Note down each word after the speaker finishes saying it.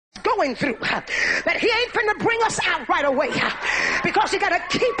going through, that he ain't finna bring us out right away, because he got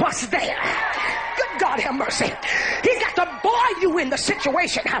to keep us there. Good God have mercy. He's got to boil you in the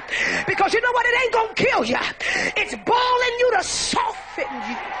situation, because you know what? It ain't gonna kill you. It's boiling you to soften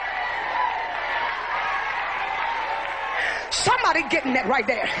you. Somebody getting that right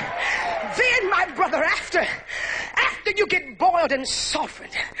there. Then, my brother, after you get boiled and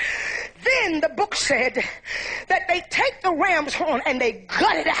softened, then the book said that they take the ram's horn and they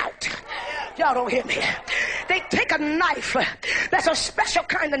gut it out. Y'all don't hear me. They take a knife, that's a special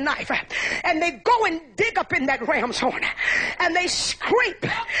kind of knife, and they go and dig up in that ram's horn and they scrape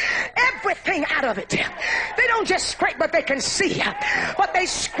everything out of it. They don't just scrape what they can see, but they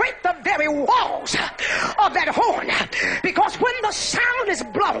scrape the very walls of that horn, because when the sound is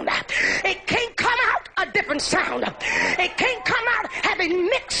blown, it can't come out a different sound. It can't come out having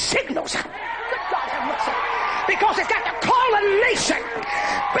mixed signals. Good God have mercy. Because it's got to call a nation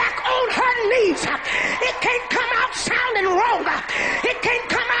back on her knees. It can't come out sounding wrong. It can't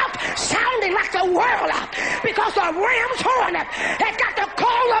come out sounding like the world, because the ram's horn has got to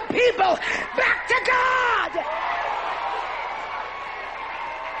call the people back to God.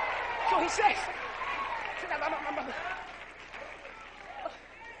 So he says,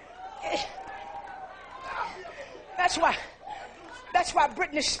 that's why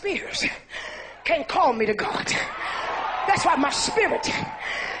Britney Spears can't call me to God. That's why my spirit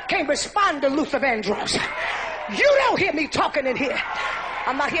can't respond to Luther Vandross. You don't hear me talking in here.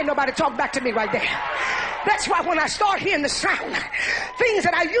 I'm not hearing nobody talk back to me right there. That's why when I start hearing the sound, things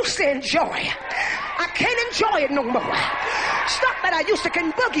that I used to enjoy, I can't enjoy it no more. Stuff that I used to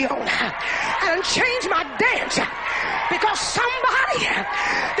can boogie on, I done changed my dance, because somebody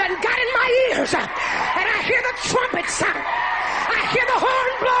done got in my ears, and I hear the trumpet sound. I hear the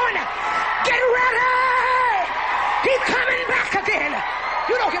horn blowing. Get ready. He coming back again.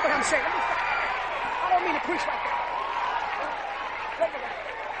 You don't hear what I'm saying. I don't mean to preach right there. Wait.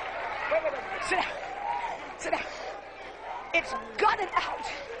 Sit down. Sit down. It's gutted out.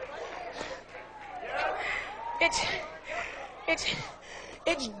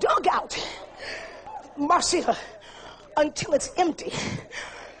 It's dug out, Marcia, until it's empty.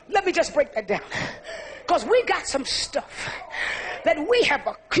 Let me just break that down, because we got some stuff that we have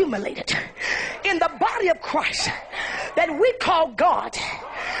accumulated in the body of Christ that we call God,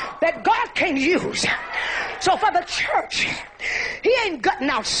 that God can use. So for the church, he ain't gutting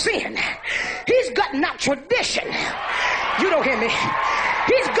out sin. He's gutting out tradition. You don't hear me.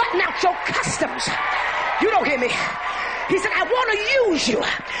 He's gutting out your customs. You don't hear me. He said, I want to use you,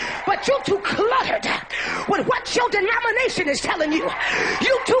 but you're too cluttered with what your denomination is telling you.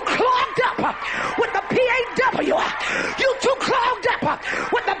 You too clogged up with the PAW. You too clogged up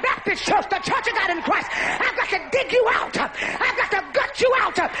with the Baptist church, the Church of God in Christ. I've got to dig you out. I've got to gut you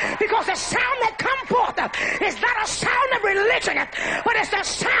out, because the sound that comes forth is not a sound of religion, but it's the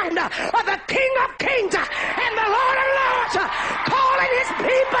sound of the King of Kings and the Lord of Lords calling his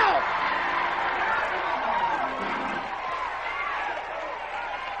people.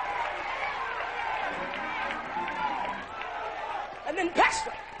 And then,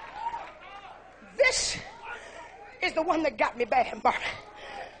 Pastor, this is the one that got me bad, Barbara.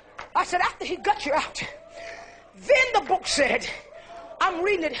 I said, after he got you out, then the book said, I'm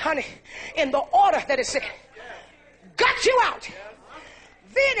reading it, honey, in the order that it said, got you out.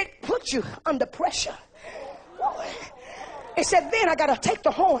 Then it put you under pressure. It said, then I got to take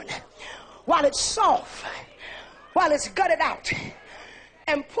the horn while it's soft, while it's gutted out,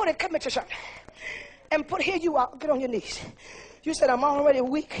 and put it, come at your shot, and put, here you are, get on your knees. You said, I'm already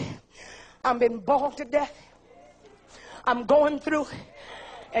weak. I'm been boiled to death. I'm going through.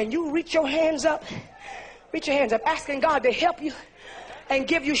 And you reach your hands up, asking God to help you and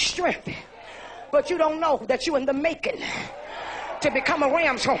give you strength. But you don't know that you're in the making to become a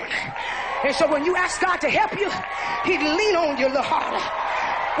ram's horn. And so when you ask God to help you, he'd lean on you a little harder.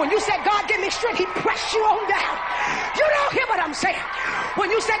 When you said, God, give me strength, he pressed you on down. You don't hear what I'm saying.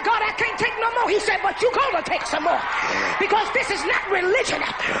 When you said, God, I can't take no more, he said, but you're going to take some more. Because this is not religion.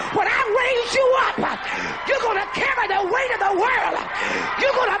 When I raise you up, you're going to carry the weight of the world.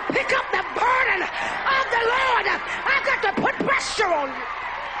 You're going to pick up the burden of the Lord. I've got to put pressure on you.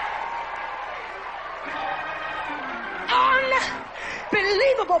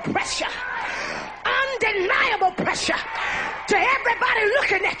 Unbelievable pressure. Undeniable pressure. To everybody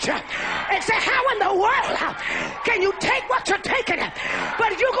looking at you and say, how in the world can you take what you're taking?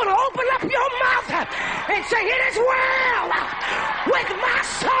 But you're going to open up your mouth and say, it is well with my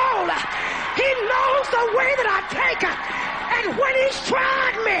soul. He knows the way that I take, and when he's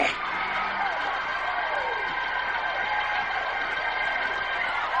tried me,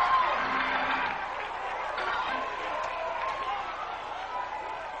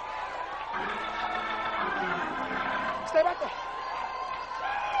 Stay right there.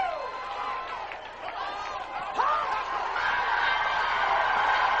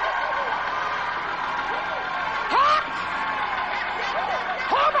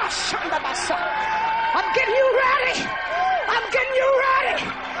 I'm getting you ready. I'm getting you ready.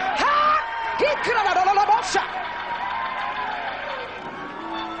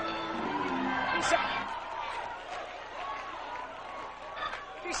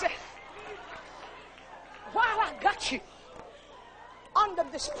 He said, while I got you under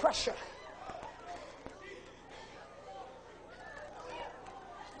this pressure,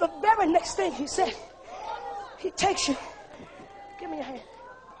 the very next thing he said, he takes you. Give me your hand.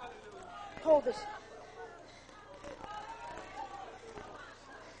 Hold this.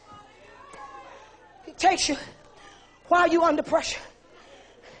 He takes you while you're under pressure.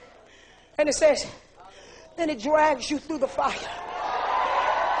 And it says, then it drags you through the fire.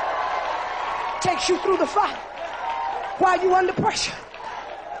 Takes you through the fire while you're under pressure,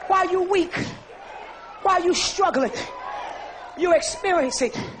 while you're weak, while you're struggling. You're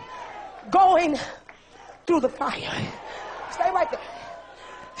experiencing going through the fire. Stay right there.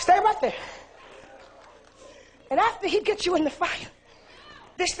 Stay right there. And after he gets you in the fire,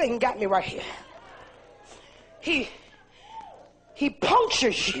 this thing got me right here. He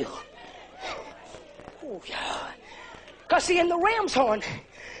punctures you. Oh, yeah. Because see, in the ram's horn,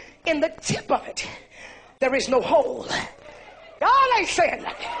 in the tip of it, there is no hole. Y'all ain't saying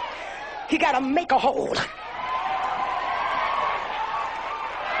nothing. He got to make a hole.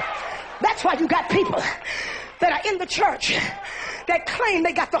 That's why you got people that are in the church that claim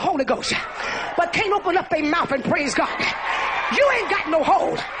they got the Holy Ghost, but can't open up their mouth and praise God. You ain't got no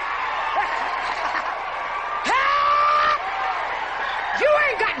hold. You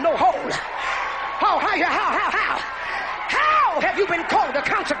ain't got no hold. Oh, how have you been called to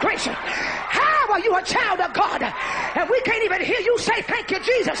consecration? How are you a child of God? And we can't even hear you say thank you,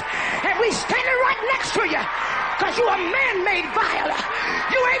 Jesus. And we standing right next to you because you a man-made vial.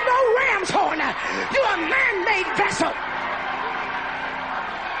 You ain't no ram's horn. You a man-made vessel.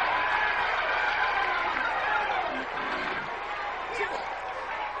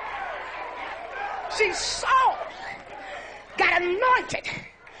 See, Saul got anointed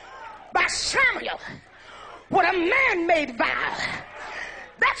by Samuel with a man-made vial.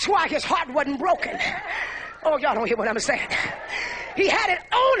 That's why his heart wasn't broken. Oh, y'all don't hear what I'm saying. He had it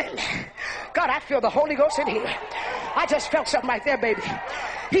on him. God, I feel the Holy Ghost in here. I just felt something right there, baby.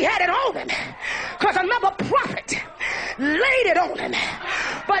 He had it on him because another prophet laid it on him.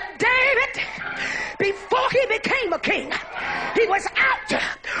 But David, before he became a king, he was out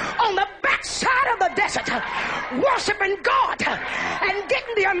on the backside of the desert worshiping God and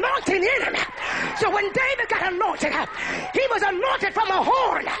getting the anointing in him. So when David got anointed, he was anointed from a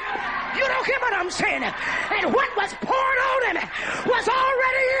horn. You don't hear what I'm saying? And what was poured on him was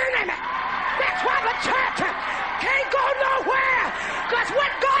already in him. That's why the church can't go nowhere, because what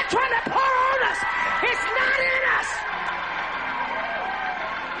God's trying to pour on us is not in us.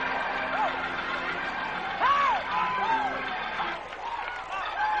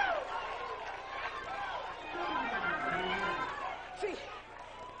 See,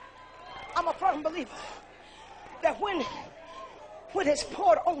 I'm a firm believer that when it's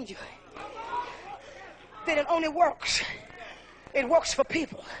poured on you, then it only works. It works for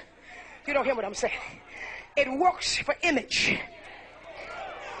people. You don't hear what I'm saying? It works for image.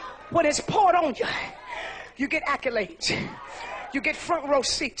 When it's poured on you, you get accolades. You get front row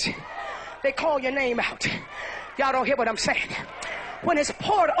seats. They call your name out. Y'all don't hear what I'm saying? When it's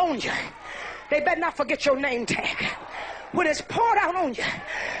poured on you, they better not forget your name tag. When it's poured out on you,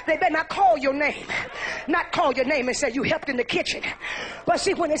 they better not call your name. Not call your name and say you helped in the kitchen. But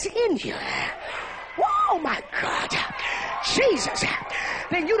see, when it's in you, oh my God, Jesus,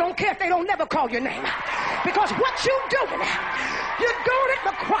 then you don't care if they don't never call your name. Because what you're doing it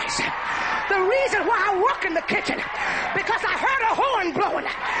for Christ. The reason why I work in the kitchen, because I heard a horn blowing.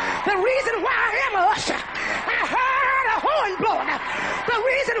 The reason why I am a usher, I heard a horn blowing. The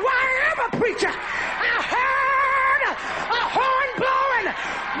reason why I am a preacher, I heard a horn blowing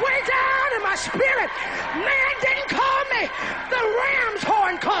way down in my spirit. Man didn't call me. The ram's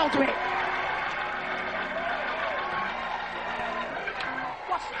horn called me.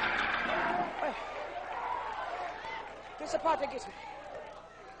 Watch it. This is the part that gets me.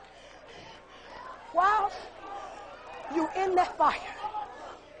 While you in that fire,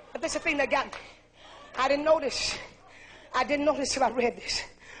 but this is the thing that got me. I didn't notice till I read this.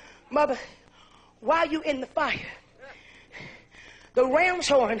 Mother, while you in the fire, the ram's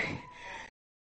horn